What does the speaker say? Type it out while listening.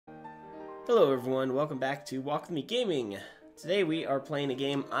Hello everyone, welcome back to Walk With Me Gaming. Today we are playing a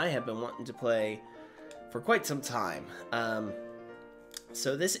game I have been wanting to play for quite some time.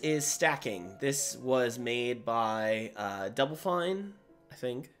 So this is Stacking. This was made by Double Fine, I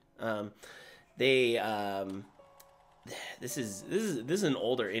think. This is an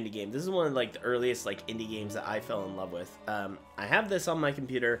older indie game. This is one of like the earliest like indie games that I fell in love with. I have this on my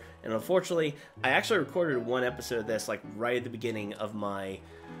computer, and unfortunately, I actually recorded one episode of this like right at the beginning of my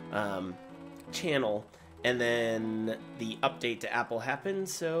channel, and then the update to Apple happened,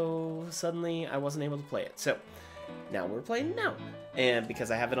 so suddenly I wasn't able to play it. So now we're playing now, and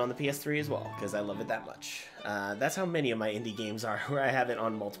because I have it on the PS3 as well, because I love it that much. That's how many of my indie games are, where I have it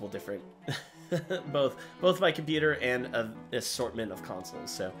on multiple different, both my computer and an assortment of consoles.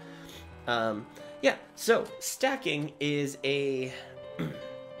 So, yeah. So Stacking is a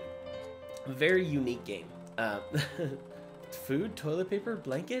very unique game. Food, toilet paper,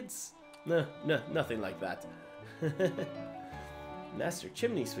 blankets? No, nothing like that. Master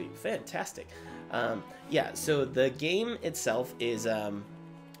Chimney Sweep, fantastic. Yeah, so the game itself is,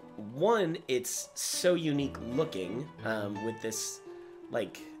 one, it's so unique looking, with this,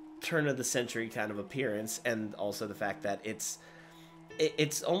 like, turn-of-the-century kind of appearance, and also the fact that it's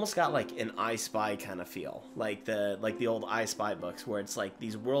almost got, like, an I Spy kind of feel, like the old I Spy books, where it's, like,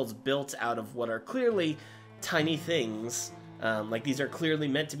 these worlds built out of what are clearly tiny things. Like, these are clearly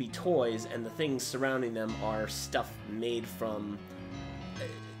meant to be toys, and the things surrounding them are stuff made from,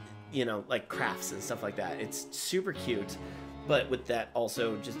 you know, like crafts and stuff like that. It's super cute, but with that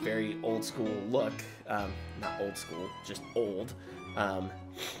also just very old school look. Not old school, just old.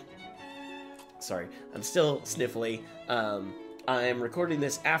 Sorry, I'm still sniffly. I'm recording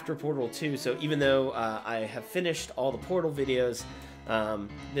this after Portal 2, so even though I have finished all the Portal videos,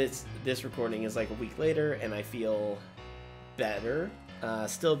 this recording is like a week later, and I feel better.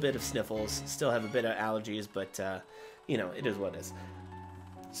 Still a bit of sniffles, still have a bit of allergies, but you know, it is what it is.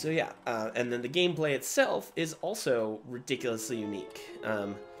 So yeah, and then the gameplay itself is also ridiculously unique.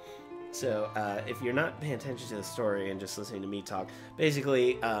 So if you're not paying attention to the story and just listening to me talk,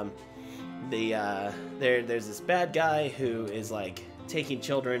 basically there's this bad guy who is like taking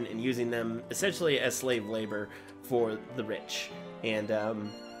children and using them essentially as slave labor for the rich, and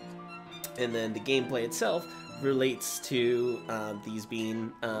then the gameplay itself relates to these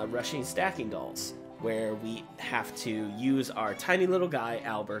being rushing stacking dolls, where we have to use our tiny little guy,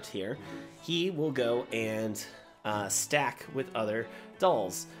 Albert here. He will go and stack with other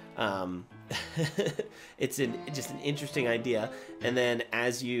dolls. It's just an interesting idea, and then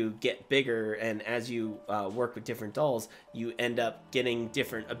as you get bigger and as you work with different dolls, you end up getting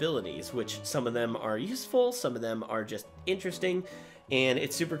different abilities, which some of them are useful, some of them are just interesting, and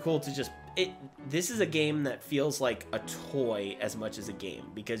it's super cool to just... This is a game that feels like a toy as much as a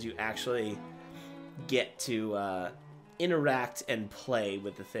game, because you actually get to interact and play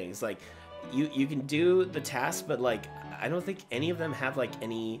with the things. Like, you can do the tasks, but like I don't think any of them have like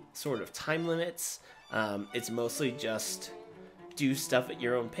any sort of time limits. It's mostly just do stuff at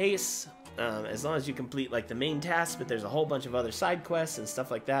your own pace, as long as you complete like the main task, but there's a whole bunch of other side quests and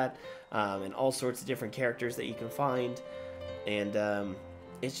stuff like that, and all sorts of different characters that you can find, and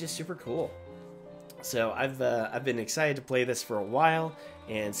it's just super cool. So I've been excited to play this for a while,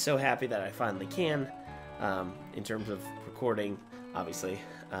 and so happy that I finally can. In terms of recording, obviously.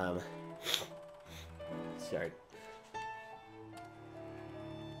 Sorry.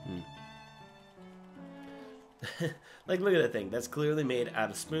 Like, look at that thing. That's clearly made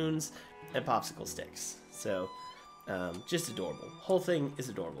out of spoons and popsicle sticks. So, just adorable. Whole thing is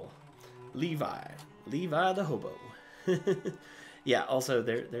adorable. Levi the hobo. Yeah, also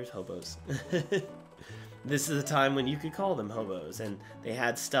there's hobos. This is a time when you could call them hobos, and they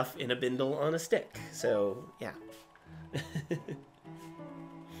had stuff in a bindle on a stick. So, yeah.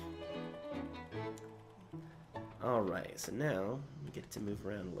 Alright, so now we get to move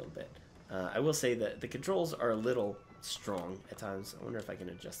around a little bit. I will say that the controls are a little strong at times. I wonder if I can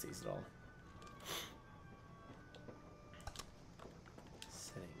adjust these at all.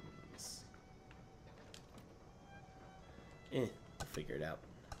 Settings. I'll figure it out.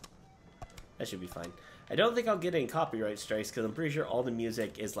 That should be fine. I don't think I'll get any copyright strikes, because I'm pretty sure all the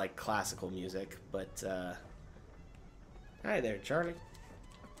music is like classical music, but hi there, Charlie.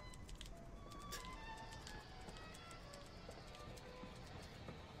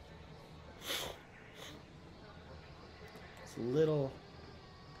 It's a little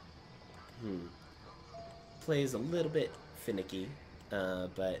plays a little bit finicky,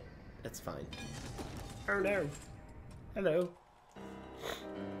 but that's fine. Oh no. Hello.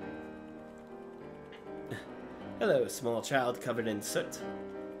 Hello, small child covered in soot.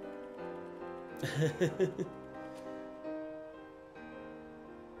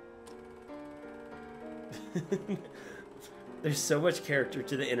 There's so much character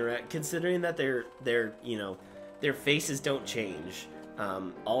to the interact, considering that they're you know, their faces don't change.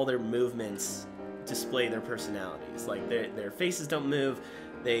 All their movements display their personalities. Like their faces don't move.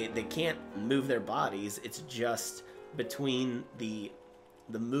 They can't move their bodies. It's just between the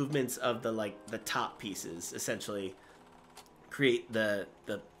movements of the top pieces essentially create the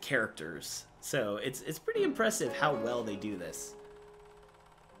characters. So it's pretty impressive how well they do this.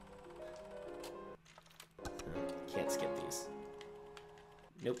 Can't skip these.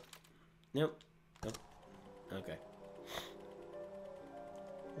 Nope. Nope. Nope. Okay.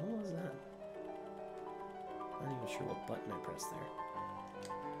 What was that? Not even sure what button I pressed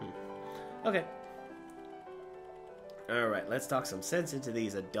there. Okay. Alright, let's talk some sense into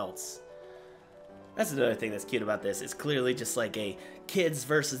these adults. That's another thing that's cute about this. It's clearly just like a kids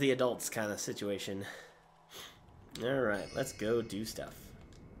versus the adults kind of situation. Alright, let's go do stuff.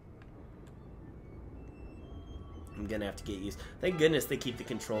 I'm gonna have to get used. Thank goodness they keep the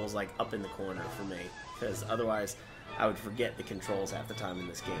controls like up in the corner for me, because otherwise I would forget the controls half the time in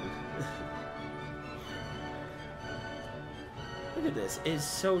this game. Look at this. It is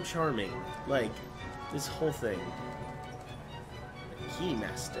so charming. Like, this whole thing. The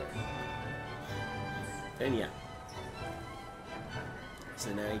Keymaster. And yeah.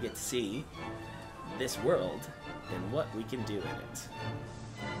 So now you get to see this world and what we can do in it.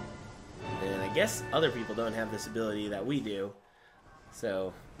 And I guess other people don't have this ability that we do.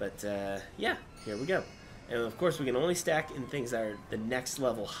 So, but yeah, here we go. And of course we can only stack in things that are the next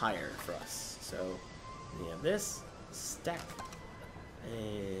level higher for us. So we have this, stack,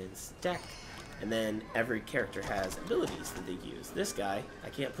 and stack. And then every character has abilities that they use. This guy, I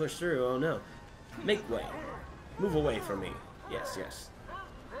can't push through, oh no. Make way. Move away from me. Yes, yes.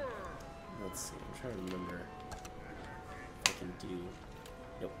 Let's see, I'm trying to remember if I can do...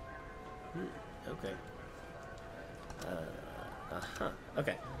 Nope. Okay.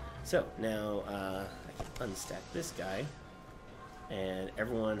 Okay. So, now, I can unstack this guy. And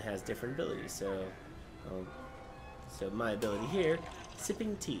everyone has different abilities, so... so my ability here,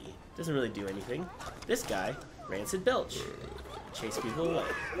 sipping tea. Doesn't really do anything. This guy, rancid belch. Chase people away.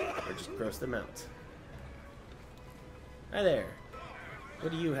 Or just gross them out. Hi there.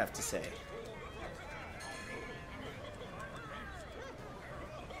 What do you have to say?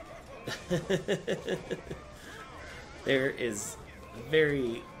 There is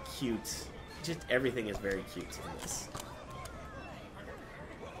very cute. Just everything is very cute in this.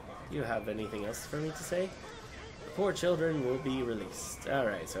 Do you have anything else for me to say? The poor children will be released.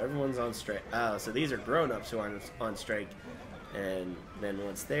 Alright, so everyone's on strike. Oh, so these are grown-ups who are on strike. And then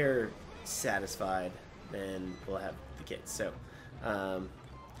once they're satisfied, then we'll have the kids. So, I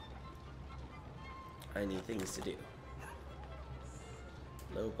need things to do.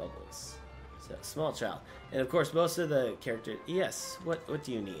 Low bubbles. So, small child. And of course, most of the characters... Yes, what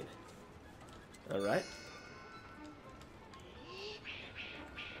do you need? Alright.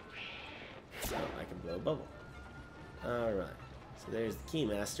 So, I can blow a bubble. Alright. So, there's the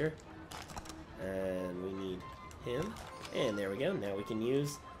Keymaster. And we need him. And there we go. Now we can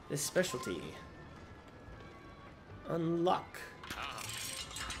use this specialty. Unlock.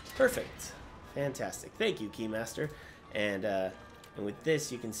 Perfect. Fantastic. Thank you, Keymaster. And with this,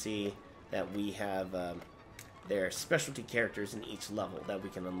 you can see that we have there are specialty characters in each level that we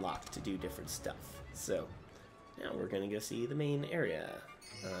can unlock to do different stuff. So now we're gonna go see the main area.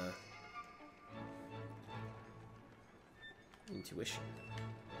 Intuition.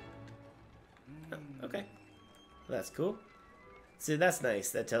 Oh, okay. Well, that's cool. See, that's nice.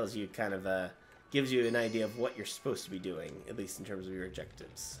 That tells you kind of gives you an idea of what you're supposed to be doing, at least in terms of your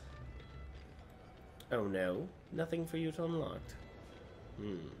objectives. Oh no, nothing for you to unlock.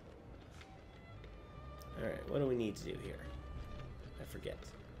 Alright, what do we need to do here? I forget.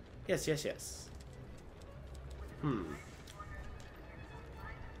 Yes, yes, yes.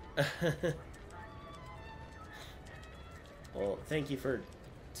 Well, thank you for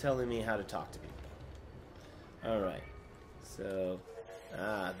telling me how to talk to people. Alright, so...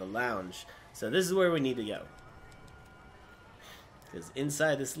 the lounge. So this is where we need to go. Because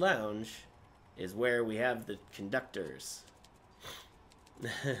inside this lounge is where we have the conductors.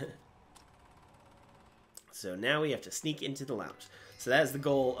 So now we have to sneak into the lounge. So that is the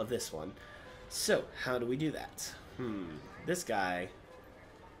goal of this one. So, how do we do that? This guy...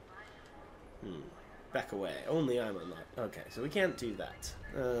 Back away. Only I'm unlocked. Okay, so we can't do that.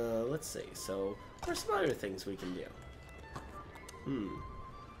 Let's see. So, there's some other things we can do.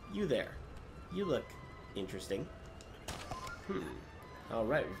 You there. You look interesting. All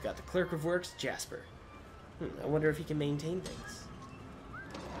right, we've got the Clerk of Works, Jasper. I wonder if he can maintain things.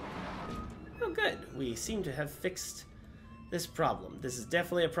 Oh, good. We seem to have fixed this problem. This is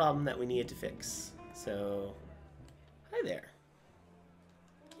definitely a problem that we needed to fix. So, hi there.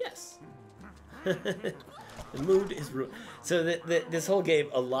 Yes. The mood is ruined. So this whole game,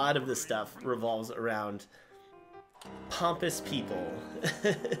 a lot of the stuff revolves around pompous people.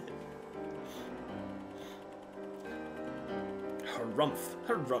 Harumph,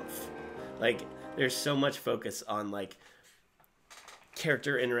 harumph. Like, there's so much focus on, like,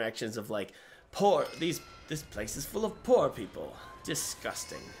 character interactions of, like, poor, this place is full of poor people.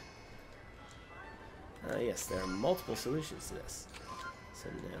 Disgusting. Yes, there are multiple solutions to this. So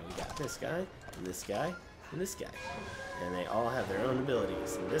now we got this guy, and this guy, and this guy. And they all have their own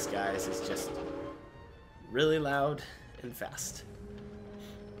abilities. And this guy's is just really loud and fast.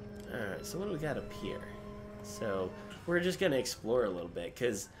 Alright, so what do we got up here? So we're just going to explore a little bit,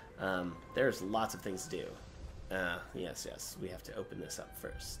 because there's lots of things to do. Yes, we have to open this up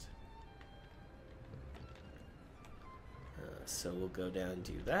first. So we'll go down and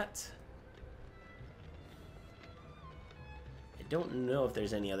do that. I don't know if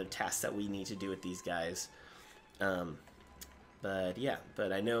there's any other tasks that we need to do with these guys. But yeah,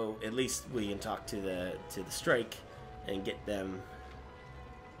 but I know at least we can talk to the strike and get them.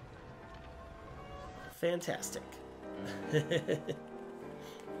 Fantastic.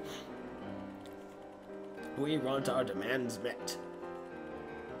 We want our demands met.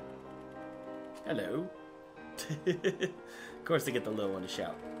 Hello. Of course they get the little one to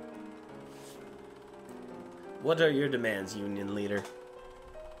shout. What are your demands, Union Leader?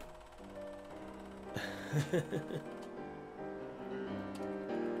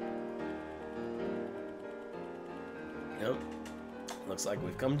 Nope. Looks like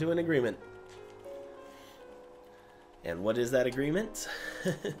we've come to an agreement. And what is that agreement?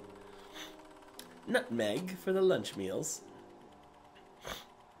 Nutmeg for the lunch meals.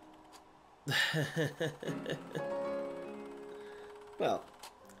 Well,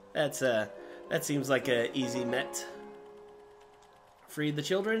 that seems like a easy met. Free the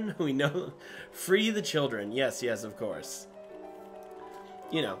children? We know. Free the children. Yes, of course.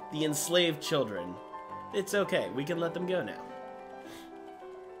 You know, the enslaved children. It's okay. We can let them go now.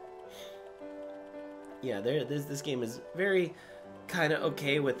 Yeah, this game is very kind of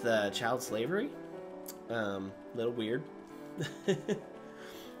okay with child slavery. Little weird.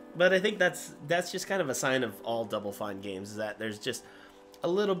 But I think that's just kind of a sign of all Double Fine games, is that there's just a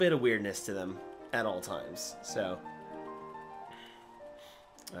little bit of weirdness to them at all times. So,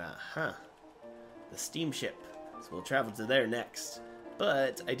 the steamship. So we'll travel to there next.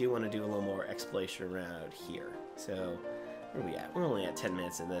 But I do want to do a little more exploration around here. So, where are we at? We're only at 10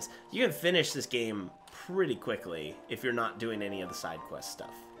 minutes in this. You can finish this game pretty quickly if you're not doing any of the side quest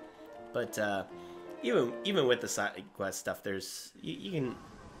stuff. But even with the side quest stuff, you can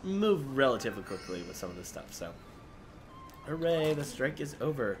move relatively quickly with some of this stuff. So, hooray! The strike is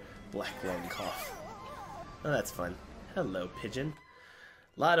over. Black lung cough. Oh, that's fun. Hello, pigeon.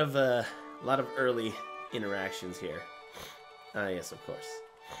 Lot of early interactions here. Yes, of course.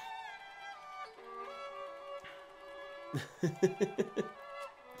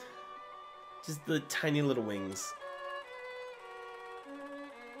 Just the tiny little wings.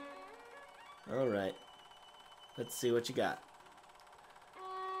 Alright. Let's see what you got.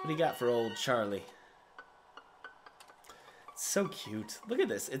 What do you got for old Charlie? It's so cute. Look at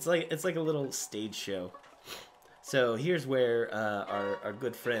this. It's like a little stage show. So here's where our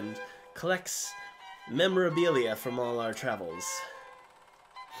good friend collects memorabilia from all our travels.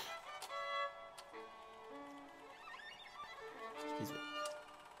 Excuse me.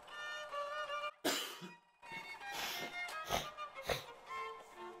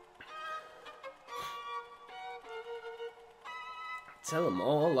 Tell them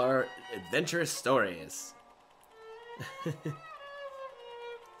all our adventurous stories.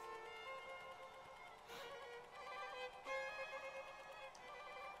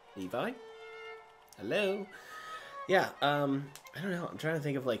 Levi? Hello? Yeah, I don't know. I'm trying to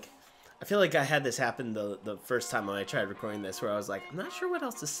think of, like, I feel like I had this happen the first time when I tried recording this, where I was like, I'm not sure what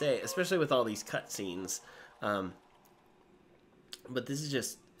else to say, especially with all these cutscenes. But this is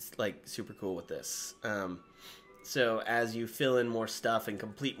just, like, super cool with this. So as you fill in more stuff and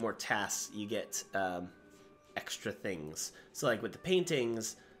complete more tasks, you get extra things. So, like, with the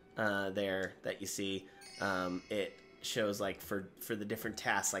paintings there that you see, it shows, like, for the different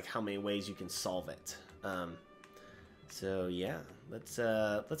tasks, like, how many ways you can solve it. So yeah, let's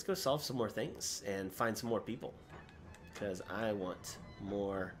go solve some more things and find some more people, because I want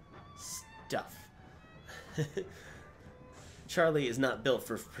more stuff. Charlie is not built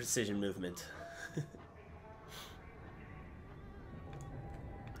for precision movement. You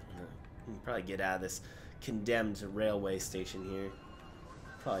can probably get out of this condemned railway station here.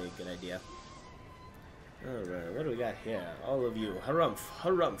 Probably a good idea. Alright, what do we got here? All of you. Harumph,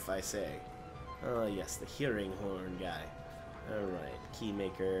 harumph, I say. Oh, yes, the hearing horn guy. Alright,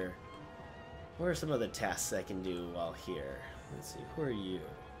 keymaker. What are some other tasks I can do while here? Let's see, who are you?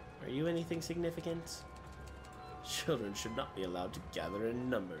 Are you anything significant? Children should not be allowed to gather in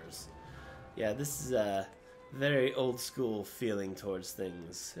numbers. Yeah, this is a very old school feeling towards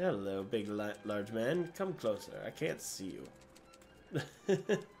things. Hello, big large man. Come closer. I can't see you.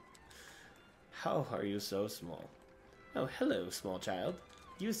 How are you so small? Oh, hello, small child.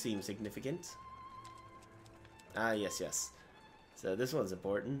 You seem significant. Ah, yes, yes. So this one's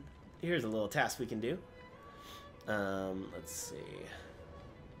important. Here's a little task we can do. Let's see.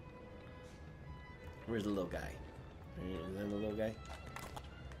 Where's the little guy? Is that the little guy?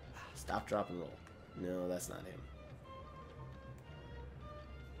 Stop, drop, and roll. No, that's not him.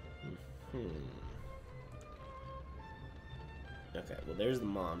 Okay, well, there's the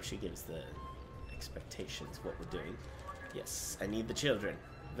mom. She gives the expectations of what we're doing. Yes, I need the children.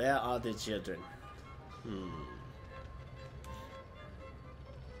 Where are the children?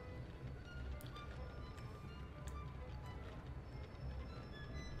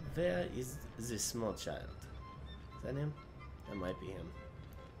 Where is the small child? Is that him? That might be him.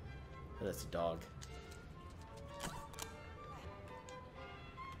 Oh, that's a dog.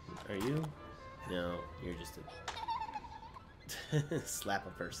 Are you? No, you're just a slap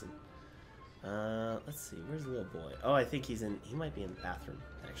a person. Let's see, where's the little boy? Oh, I think he might be in the bathroom,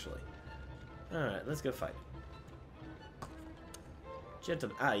 actually. Alright, let's go fight him.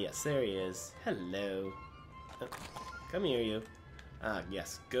 Gentleman, yes, there he is. Hello. Oh, come here, you. Ah,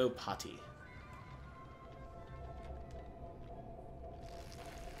 yes, go potty.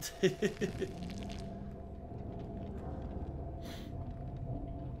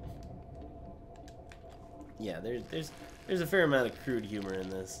 Yeah, there's a fair amount of crude humor in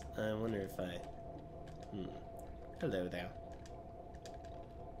this. I wonder if I... Hello there.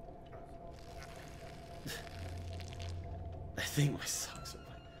 I think my socks are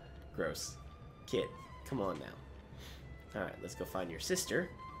wet. Gross. Kid, come on now. Alright, let's go find your sister.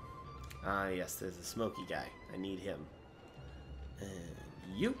 Ah, yes, there's a smoky guy. I need him. And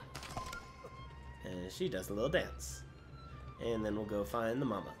you. And she does a little dance. And then we'll go find the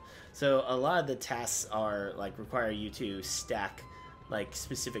mama. So a lot of the tasks are like require you to stack like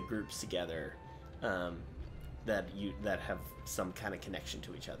specific groups together that have some kind of connection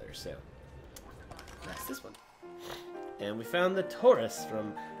to each other. So that's this one. And we found the Taurus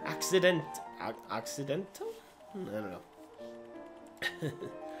from Occidental? I don't know.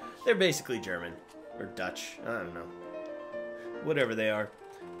 They're basically German or Dutch. I don't know. Whatever they are.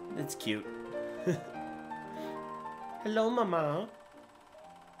 It's cute. Hello, Mama.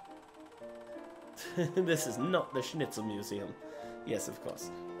 This is not the Schnitzel Museum. Yes, of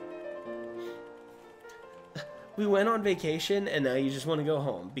course. We went on vacation and now you just want to go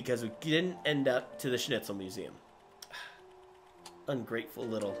home because we didn't end up to the Schnitzel Museum. Ungrateful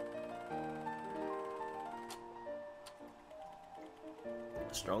little...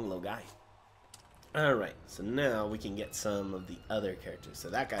 strong little guy. Alright, so now we can get some of the other characters. So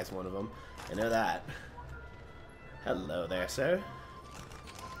that guy's one of them. I know that. Hello there, sir.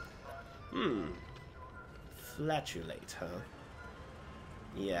 Flatulate, huh?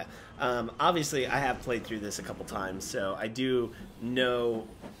 Yeah. Obviously, I have played through this a couple times, so I do know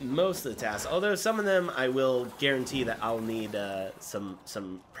most of the tasks. Although some of them, I will guarantee that I'll need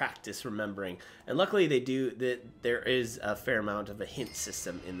some practice remembering. And luckily, there is a fair amount of a hint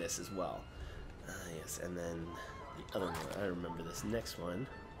system in this as well. Yes, and then the other one, I remember this next one.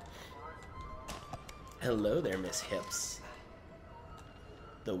 Hello there, Miss Hips.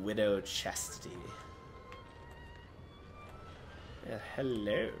 The Widow Chastity.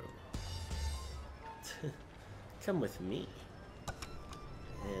 Hello. Come with me.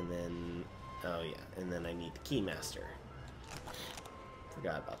 And then, oh yeah, and then I need the Keymaster.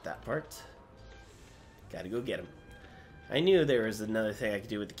 Forgot about that part. Gotta go get him. I knew there was another thing I could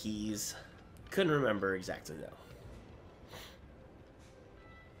do with the keys. Couldn't remember exactly though.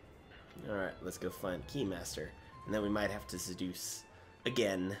 Alright, let's go find Keymaster. And then we might have to seduce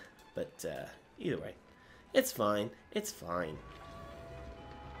again. But either way, it's fine. It's fine.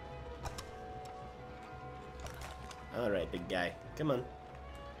 Alright, big guy. Come on.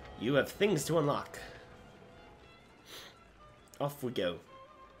 You have things to unlock. Off we go.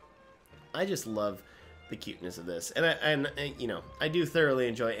 I just love the cuteness of this. And you know, I do thoroughly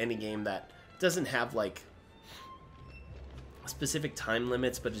enjoy any game that doesn't have like specific time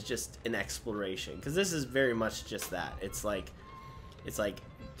limits, but it's just an exploration. Because this is very much just that. It's like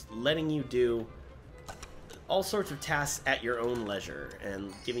letting you do all sorts of tasks at your own leisure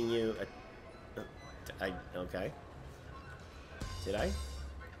and giving you a... okay. Did I?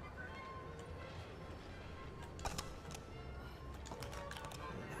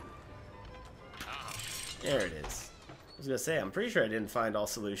 There it is. I was gonna say, I'm pretty sure I didn't find all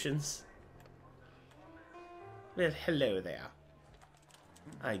solutions. Well, hello there.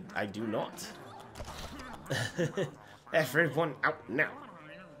 I do not. Everyone out now.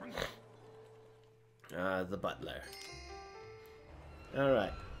 The butler.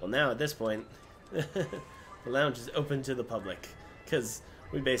 Alright. Well, now at this point, the lounge is open to the public. Because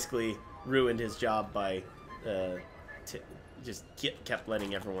we basically ruined his job by just kept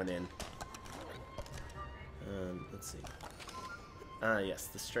letting everyone in. Let's see. Yes,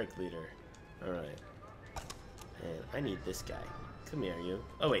 the strike leader. Alright. And I need this guy. Come here, you.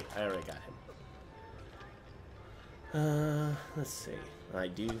 Oh, wait, I already got him. Let's see. I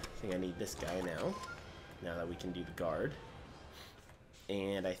do think I need this guy now. Now that we can do the guard.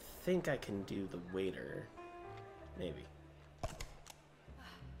 And I think I can do the waiter. Maybe.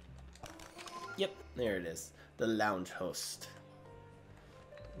 Yep, there it is. The lounge host.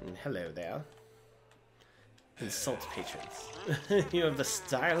 And hello there. Insult patrons. You have the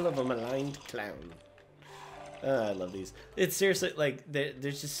style of a maligned clown. I love these. It's seriously, like,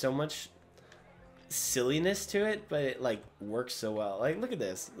 there's just so much silliness to it, but it, like, works so well. Like, look at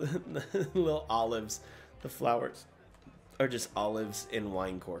this. The little olives. The flowers are just olives in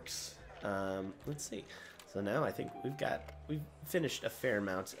wine corks. Let's see. So now I think we've finished a fair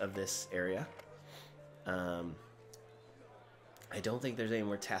amount of this area. I don't think there's any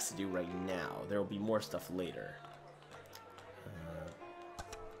more tasks to do right now. There will be more stuff later.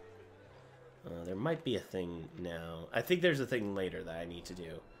 There might be a thing now. I think there's a thing later that I need to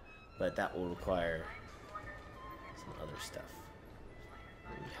do, but that will require some other stuff.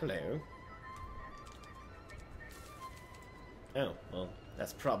 Hello. Oh, well,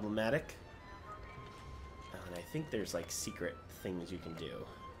 that's problematic. And I think there's like secret things you can do.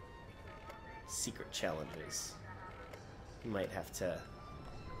 Secret challenges. You might have to...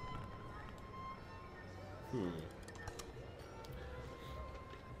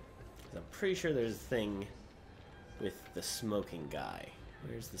 I'm pretty sure there's a thing with the smoking guy.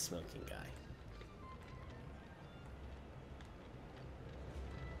 Where's the smoking guy?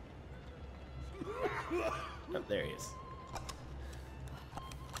 Oh, there he is.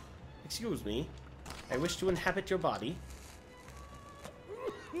 Excuse me. I wish to inhabit your body.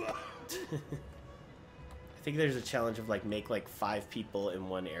 I think there's a challenge of like make like 5 people in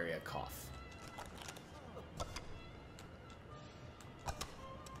one area cough.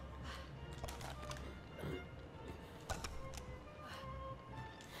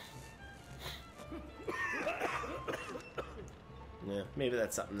 Yeah, maybe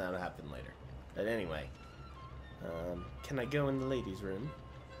that's something that'll happen later. But anyway, can I go in the ladies' room?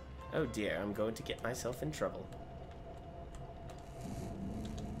 Oh dear, I'm going to get myself in trouble.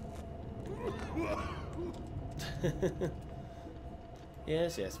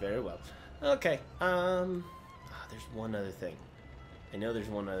 Yes, very well. Okay, there's one other thing. I know there's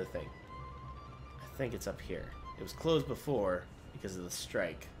one other thing. I think it's up here. It was closed before because of the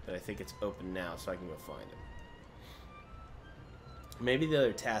strike, but I think it's open now, so I can go find it. Maybe the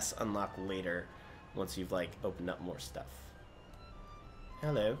other tasks unlock later once you've, like, opened up more stuff.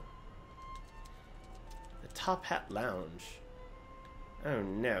 Hello. The Top Hat Lounge. Oh,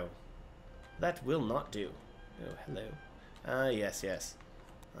 no. That will not do. Oh, hello. Ah, yes.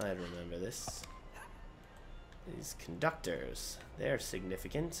 I remember this. These conductors. They're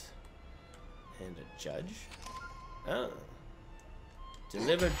significant. And a judge. Ah.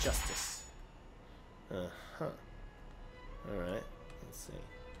 Deliver justice. Uh-huh. Alright. Let's see.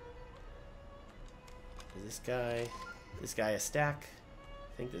 Is this guy a stack?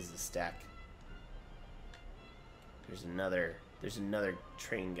 I think this is a stack. There's another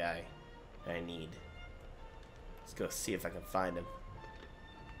train guy I need. Let's go see if I can find him.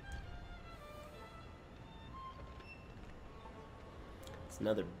 It's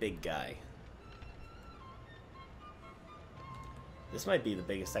another big guy. This might be the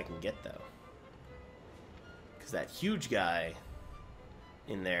biggest I can get though. Because that huge guy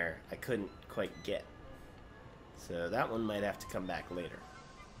in there I couldn't quite get. So that one might have to come back later.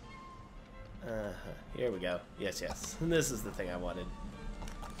 Here we go. Yes. This is the thing I wanted.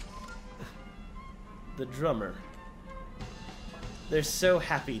 The drummer. They're so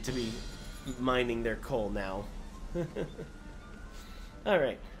happy to be mining their coal now.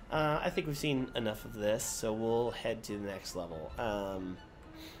 Alright. I think we've seen enough of this, so we'll head to the next level. I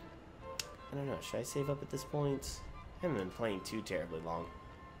don't know, should I save up at this point? I haven't been playing too terribly long.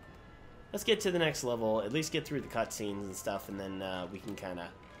 Let's get to the next level, at least get through the cutscenes and stuff, and then we can kind of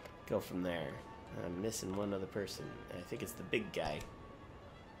go from there. I'm missing one other person. I think it's the big guy.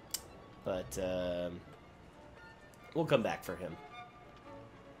 But we'll come back for him.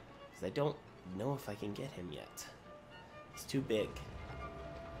 Because I don't know if I can get him yet. He's too big.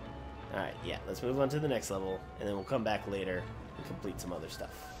 Alright, yeah, let's move on to the next level, and then we'll come back later and complete some other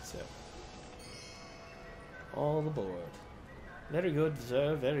stuff. So, all aboard. Very good,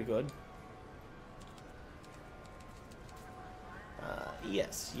 sir, very good.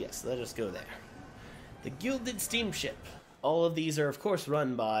 Yes, yes, let us go there. The Gilded Steamship. All of these are, of course,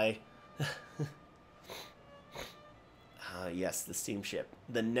 run by... yes, the steamship.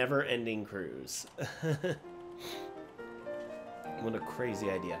 The never-ending cruise. What a crazy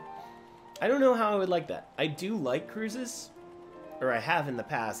idea. I don't know how I would like that. I do like cruises, or I have in the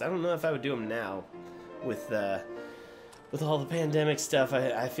past. I don't know if I would do them now with all the pandemic stuff.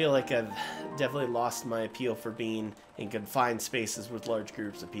 I feel like I've definitely lost my appeal for being in confined spaces with large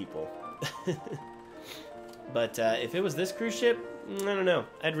groups of people. But if it was this cruise ship, I don't know.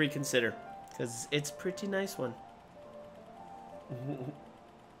 I'd reconsider, because it's a pretty nice one.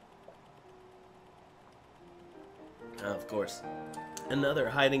 Of course. Another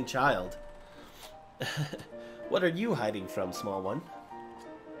hiding child. What are you hiding from, small one?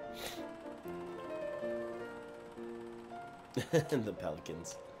 The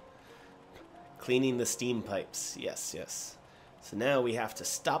pelicans. Cleaning the steam pipes. Yes, yes. So now we have to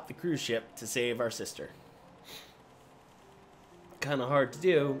stop the cruise ship to save our sister. Kind of hard to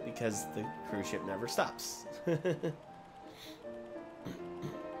do because the cruise ship never stops.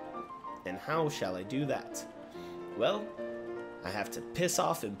 And how shall I do that? Well, I have to piss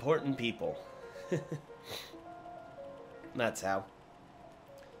off important people. That's how.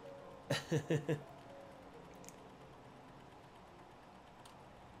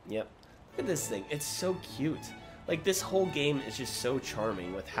 Yep. Look at this thing. It's so cute. Like, this whole game is just so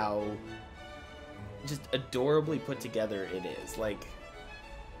charming with how just adorably put together it is. Like,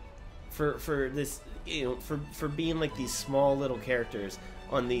 for this, you know, for being like these small little characters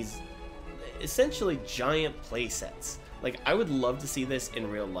on these essentially giant play sets. Like, I would love to see this in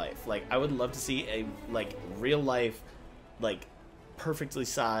real life. Like, I would love to see a, like, real life, like, perfectly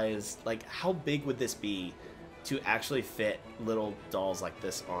sized, like, how big would this be to actually fit little dolls like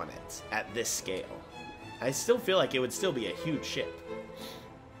this on it at this scale? I still feel like it would still be a huge ship.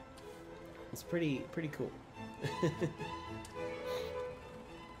 It's pretty cool.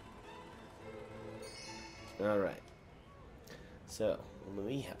 Alright. So,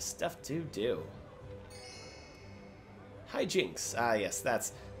 we have stuff to do. Hijinks. Ah, yes,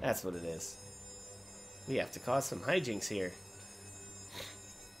 that's what it is. We have to cause some hijinks here.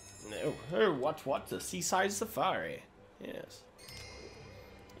 No, oh, what? The seaside safari. Yes.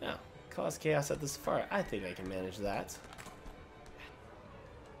 Now, cause chaos at the safari. I think I can manage that.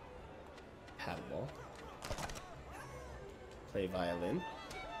 Paddleball. Play violin.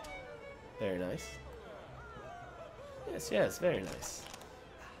 Very nice. Yes, yes, very nice.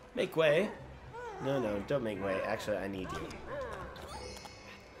 Make way. No, don't make way. Actually, I need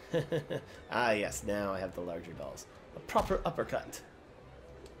you. Ah, yes, now I have the larger dolls. A proper uppercut.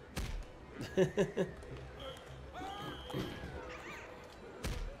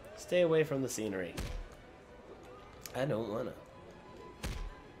 Stay away from the scenery. I don't wanna.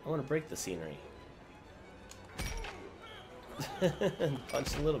 I wanna break the scenery. Punch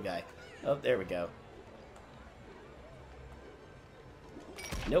the little guy. Oh, there we go.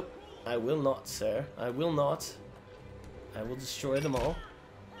 Nope. I will not, sir. I will not. I will destroy them all.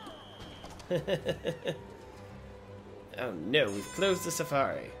 Oh no, we've closed the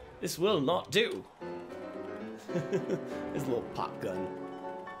safari. This will not do. His little pop gun.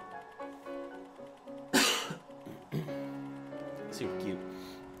 Super cute.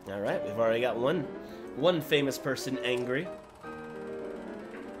 Alright, we've already got one famous person angry.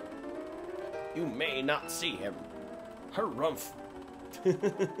 You may not see him. Harumph.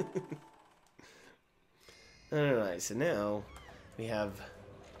 Alright, so now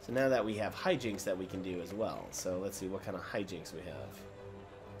that we have hijinks that we can do as well. So let's see what kind of hijinks we have.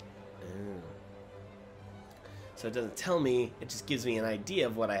 Oh. So it doesn't tell me, it just gives me an idea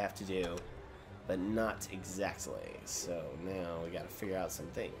of what I have to do, but not exactly. So now we gotta figure out some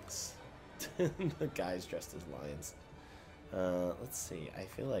things. The guys dressed as lions. Let's see, I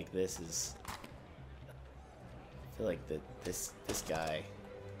feel like this is... I feel like this guy,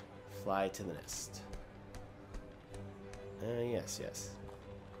 fly to the nest. Yes.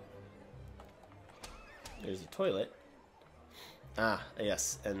 There's a toilet. Ah,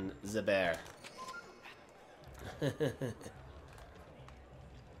 yes, and the bear.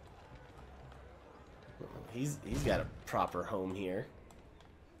 He's got a proper home here.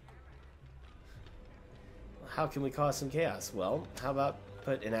 How can we cause some chaos? Well, how about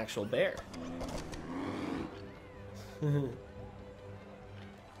put an actual bear?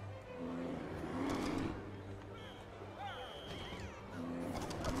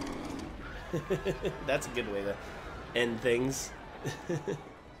 That's a good way to end things.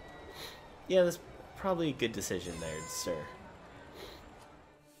 Yeah, that's probably a good decision there, sir.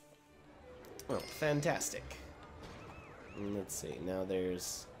 Oh, fantastic. Let's see, now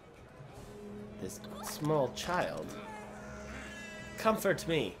there's this small child. Comfort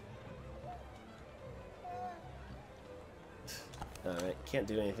me. Alright, can't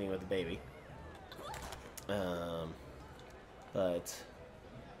do anything with the baby. But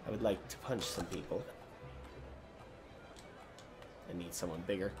I would like to punch some people. I need someone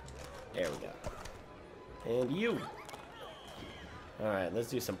bigger. There we go. And you! Alright, let's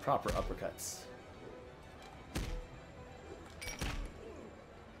do some proper uppercuts.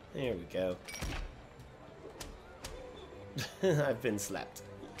 There we go. I've been slapped.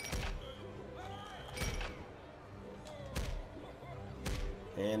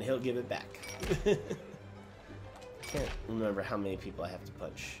 And he'll give it back. Can't remember how many people I have to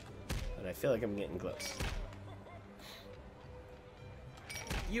punch, but I feel like I'm getting close.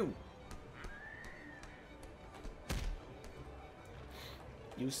 You!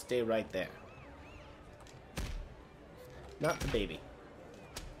 You stay right there. Not the baby.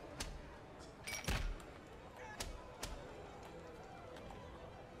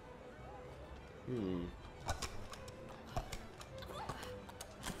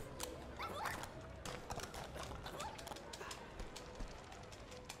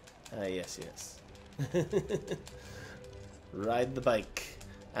 Yes, yes. Ride the bike.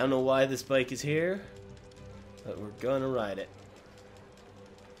 I don't know why this bike is here, but we're gonna ride it.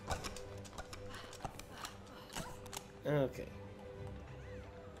 Okay.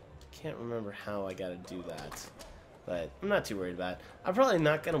 Can't remember how I gotta do that, but I'm not too worried about it. I'm probably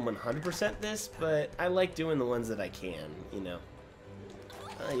not gonna 100% this, but I like doing the ones that I can, you know.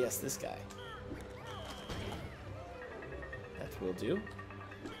 Yes, this guy. That will do.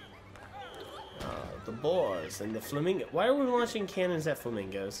 The boars and the flamingo. Why are we launching cannons at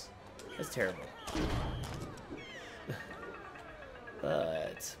flamingos? That's terrible.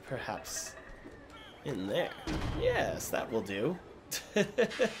 But perhaps in there. Yes, that will do.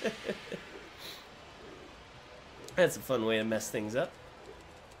 That's a fun way to mess things up.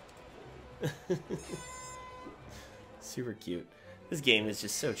 Super cute. This game is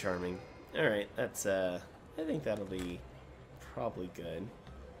just so charming. Alright, that's I think that'll be probably good.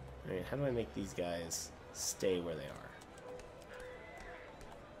 Alright, how do I make these guys stay where they are?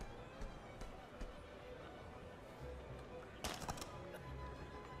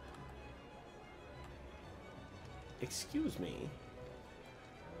 Excuse me.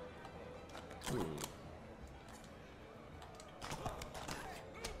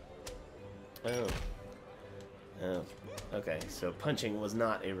 Oh. Oh. Okay, so punching was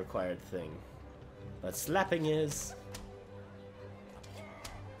not a required thing. But slapping is.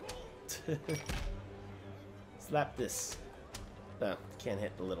 Slap this. Oh, can't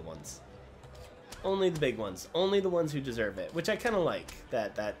hit the little ones. Only the big ones. Only the ones who deserve it. Which I kind of like.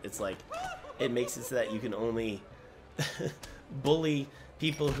 That it's like, it makes it so that you can only bully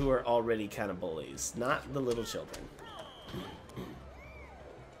people who are already kind of bullies. Not the little children.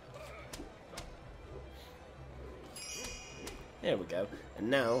 There we go. And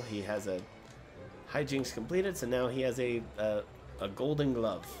now he has a hijinks completed, so now he has a golden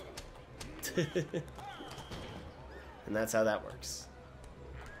glove. And that's how that works.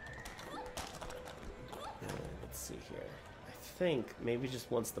 Let's see here. I think maybe just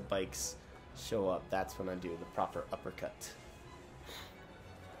once the bikes show up, that's when I do the proper uppercut.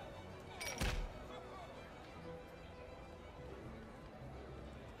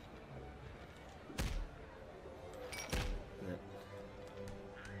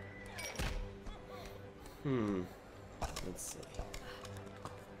 Let's see.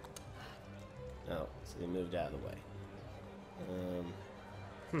 Oh, so they moved out of the way.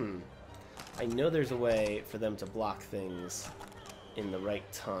 I know there's a way for them to block things in the right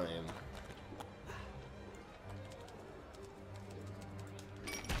time.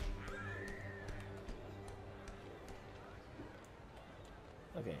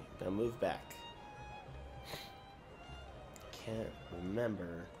 Okay, now move back. Can't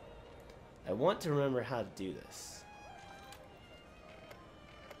remember. I want to remember how to do this.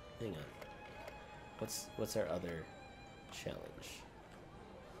 Hang on. What's our other challenge?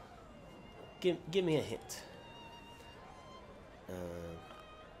 Give me a hint.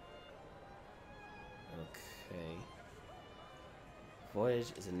 Okay.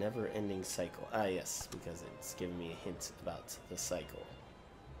 Voyage is a never-ending cycle. Ah, yes, because it's giving me a hint about the cycle.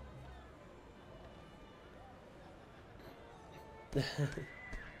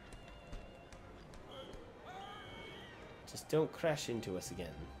 Just don't crash into us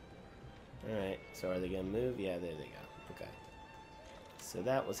again. Alright, so are they gonna move? Yeah, there they go. Okay. So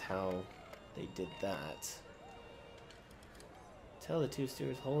that was how they did that. Tell the two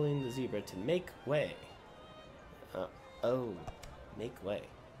stewards holding the zebra to make way. Oh, make way.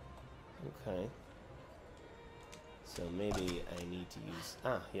 Okay. So maybe I need to use...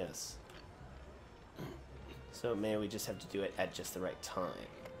 Ah, yes. So maybe we just have to do it at just the right time.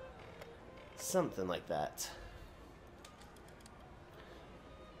 Something like that.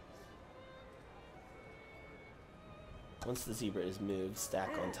 Once the zebra is moved,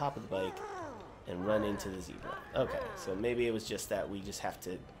 stack on top of the bike and run into the zebra. Okay, so maybe it was just that we just have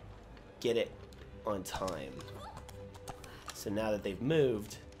to get it on time. So now that they've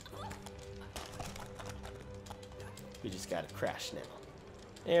moved, we just gotta crash now.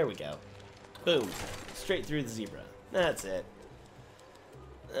 There we go. Boom. Straight through the zebra. That's it.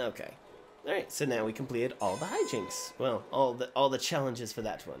 Okay. Alright, so now we completed all the hijinks. Well, all the challenges for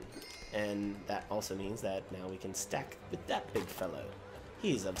that one. And that also means that now we can stack with that big fellow.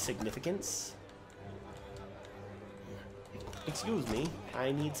 He's of significance. Excuse me,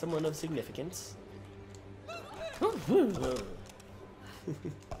 I need someone of significance.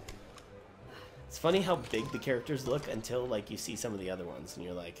 It's funny how big the characters look until like you see some of the other ones and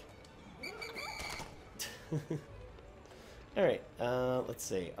you're like... Alright, let's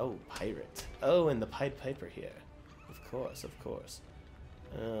see. Oh, pirate. Oh, and the Pied Piper here. Of course, of course.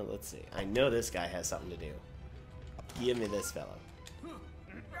 Let's see. I know this guy has something to do. Give me this fellow.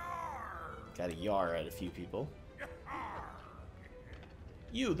 Got a yar at a few people.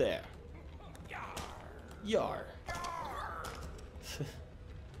 You there. Yar.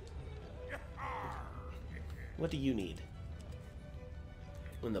 What do you need?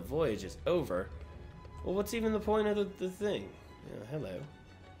 When the voyage is over... Well, what's even the point of the thing? Yeah, hello.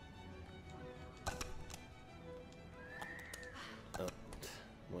 Oh, I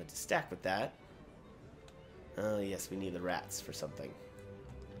wanted to stack with that. Oh, yes, we need the rats for something.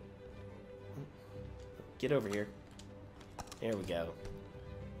 Get over here. There we go.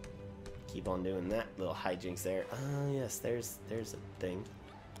 Keep on doing that little hijinks there. Oh, yes, there's a thing.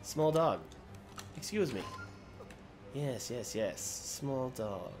 Small dog. Excuse me. Yes, yes, yes. Small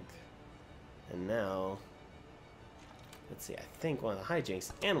dog. And now, let's see, I think one of the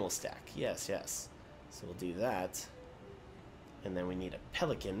hijinks, animal stack. Yes, yes. So we'll do that. And then we need a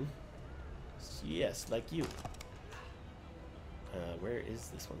pelican. Yes, like you. Where is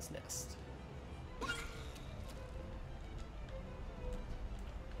this one's nest?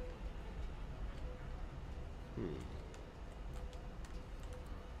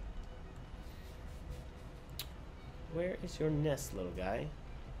 Where is your nest, little guy?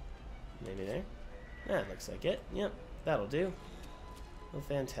 Maybe there? That looks like it. Yep, that'll do. Oh,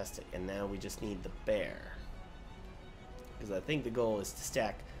 fantastic. And now we just need the bear. Because I think the goal is to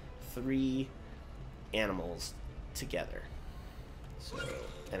stack 3 animals together. So,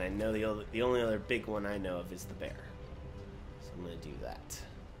 and I know the only other big one I know of is the bear. So I'm going to do that.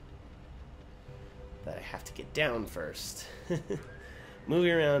 But I have to get down first.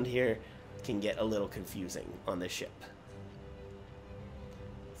 Moving around here can get a little confusing on this ship.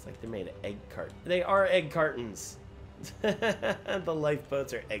 It's like they're made of egg cartons. They are egg cartons! The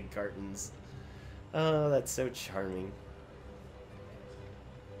lifeboats are egg cartons. Oh, that's so charming.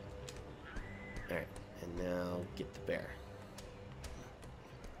 Alright, and now get the bear.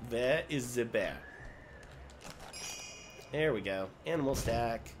 Where is the bear? There we go. Animal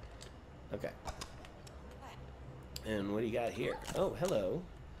stack. Okay. And what do you got here? Oh, hello.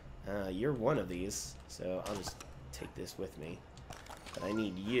 You're one of these, so I'll just take this with me. But I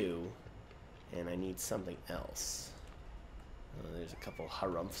need you, and I need something else. There's a couple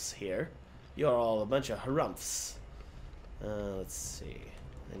harumphs here. You're all a bunch of harumphs. Let's see.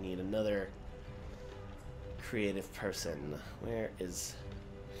 I need another creative person.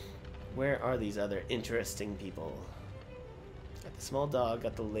 Where are these other interesting people? Got the small dog,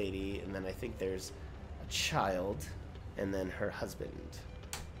 got the lady, and then I think there's a child, and then her husband.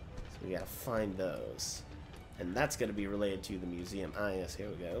 So we gotta find those. And that's gonna be related to the museum. Ah, yes, here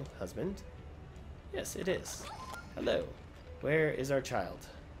we go. Husband. Yes, it is. Hello. Where is our child?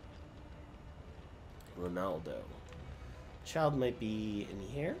 Ronaldo. Child might be in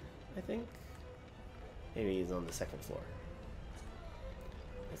here, I think. Maybe he's on the second floor.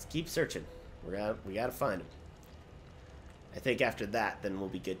 Let's keep searching. We gotta find him. I think after that, then we'll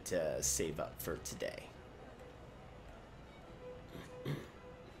be good to save up for today.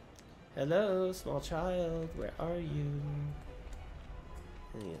 Hello, small child. Where are you?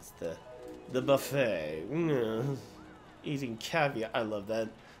 I think it's the buffet. Eating caviar. I love that.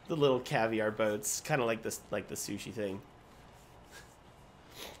 The little caviar boats, kind of like this, like the sushi thing.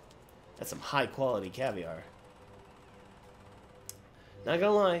 That's some high quality caviar. Not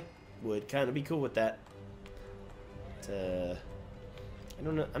gonna lie, would kind of be cool with that. I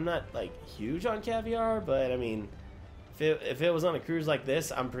don't know. I'm not like huge on caviar, but I mean, if it was on a cruise like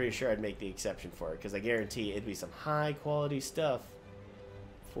this, I'm pretty sure I'd make the exception for it because I guarantee it'd be some high quality stuff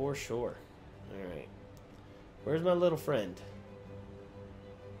for sure. All right, where's my little friend?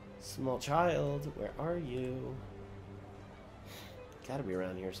 Small child, where are you? Gotta be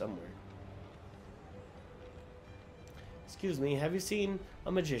around here somewhere. Excuse me, have you seen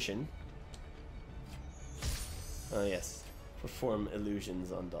a magician? Oh yes, perform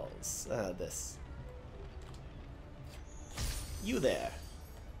illusions on dolls. This. You there.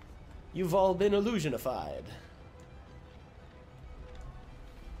 You've all been illusionified.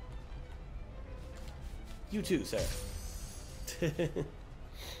 You too, sir. Is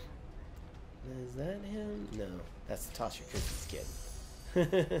that him? No, that's the Toss Your Cookies kid.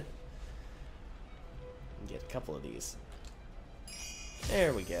 Get a couple of these.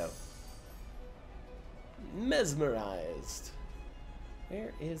 There we go. Mesmerized.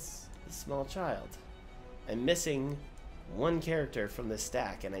 Where is the small child? I'm missing one character from this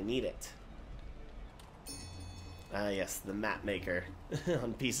stack and I need it. Ah yes, the map maker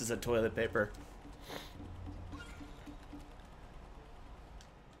on pieces of toilet paper.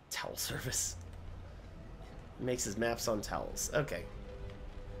 Towel service. Makes his maps on towels. Okay.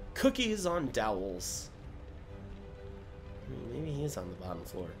 Cookies on dowels. Maybe he is on the bottom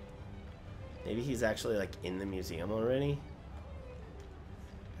floor. Maybe he's actually like in the museum already.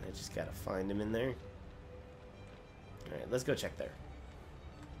 I just gotta find him in there. Alright, let's go check there.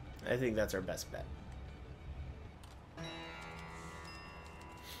 I think that's our best bet.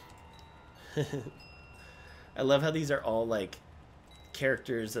 I love how these are all like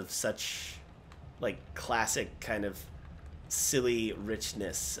characters of such like classic kind of silly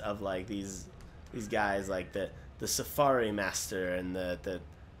richness of like these guys, like the safari master and the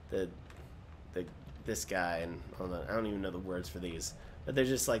this guy, and hold on, I don't even know the words for these, but they're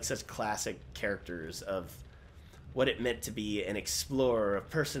just like such classic characters of what it meant to be an explorer, a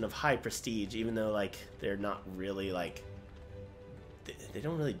person of high prestige, even though like they're not really like they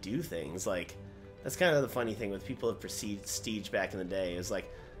don't really do things. Like that's kind of the funny thing with people of prestige back in the day, is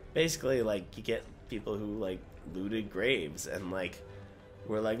like basically like you get people who like looted graves and like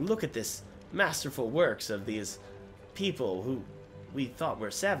were like, look at this masterful works of these people who we thought were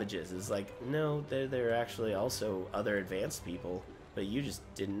savages. Is like, no, they're actually also other advanced people, but you just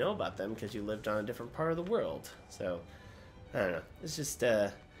didn't know about them because you lived on a different part of the world. So I don't know, it's just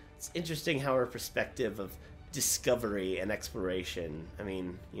it's interesting how our perspective of discovery and exploration, I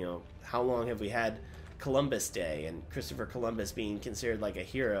mean, you know, how long have we had Columbus Day and Christopher Columbus being considered like a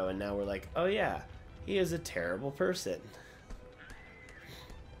hero, and now we're like, oh yeah, he is a terrible person.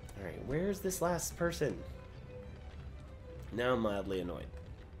 Alright, where's this last person? Now I'm mildly annoyed.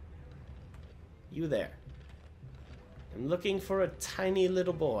 You there. I'm looking for a tiny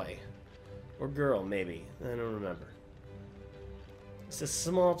little boy. Or girl, maybe. I don't remember. It's a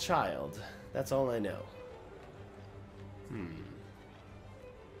small child. That's all I know.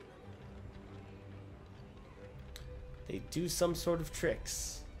 They do some sort of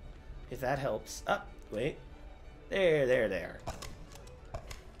tricks. If that helps. Ah, wait. There.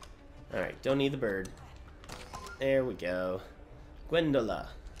 Alright, don't need the bird. There we go. Gwendola.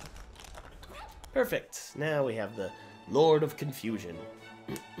 Perfect. Now we have the Lord of Confusion.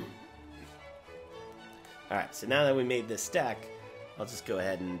 Alright, so now that we made this stack, I'll just go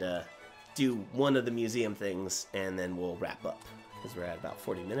ahead and do one of the museum things, and then we'll wrap up. Because we're at about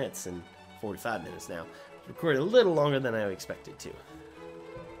 40 minutes and 45 minutes now. Recorded a little longer than I expected to.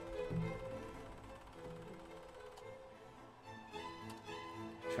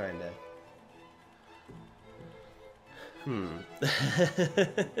 Trying to...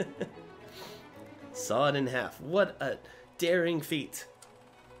 Saw it in half. What a daring feat.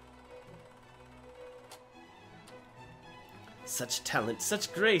 Such talent,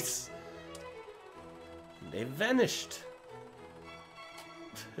 such grace. They vanished.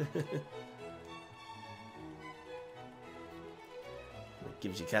 It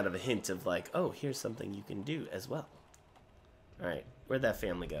gives you kind of a hint of like, oh, here's something you can do as well. Alright, where'd that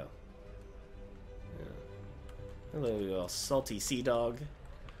family go? Hello, you all salty sea dog.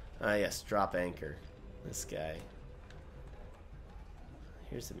 Ah, yes, drop anchor. This guy.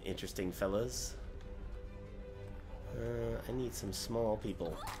 Here's some interesting fellas. I need some small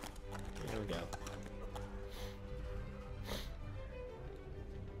people. There we go.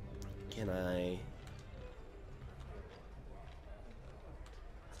 Can I...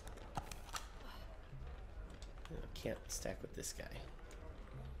 Can't stack with this guy.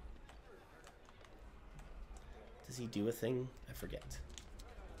 Does he do a thing? I forget.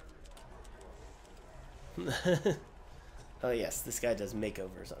 Oh yes, this guy does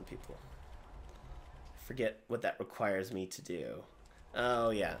makeovers on people. I forget what that requires me to do. Oh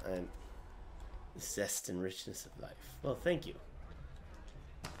yeah, I'm zest and richness of life. Well, thank you.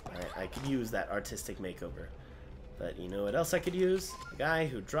 I could use that artistic makeover. But you know what else I could use? A guy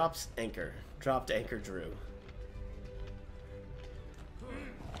who drops anchor. Dropped anchor Drew.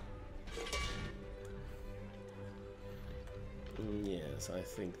 Yes, I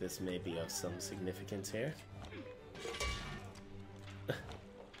think this may be of some significance here. I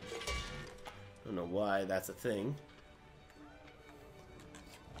don't know why that's a thing.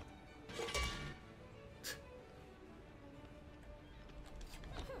 I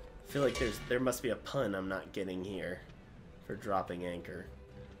feel like there must be a pun I'm not getting here for dropping anchor.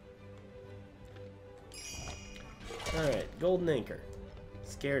 Alright, golden anchor.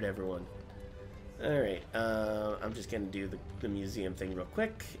 Scared everyone. Alright, I'm just gonna do the museum thing real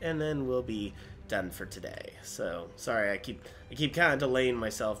quick, and then we'll be done for today. So, sorry, I keep kind of delaying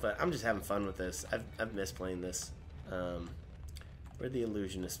myself, but I'm just having fun with this. I've missed playing this. Where'd the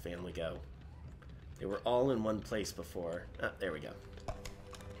illusionist family go? They were all in one place before. Ah, there we go.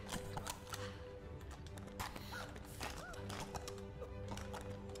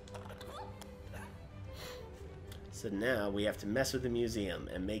 So now we have to mess with the museum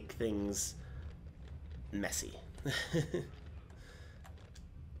and make things messy.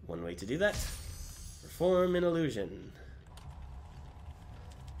 One way to do that: perform an illusion.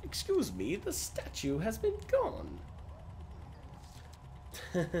 Excuse me, the statue has been gone.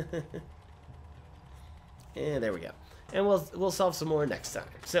 And there we go. And we'll solve some more next time.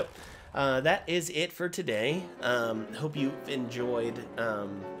 So that is it for today. Hope you've enjoyed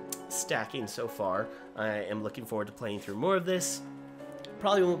stacking so far. I am looking forward to playing through more of this.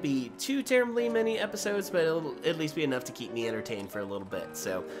 Probably won't be too terribly many episodes, but it'll at least be enough to keep me entertained for a little bit.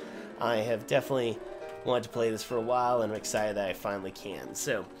 So I have definitely wanted to play this for a while, and I'm excited that I finally can.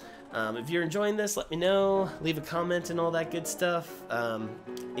 So if you're enjoying this, let me know. Leave a comment and all that good stuff.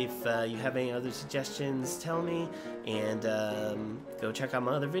 If you have any other suggestions, tell me. And go check out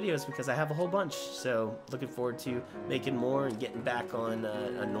my other videos, because I have a whole bunch. So looking forward to making more and getting back on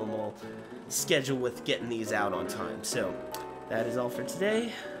a normal schedule with getting these out on time. So that is all for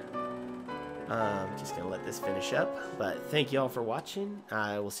today. I'm just going to let this finish up. But thank you all for watching.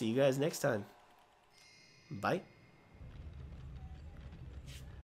 I will see you guys next time. Bye.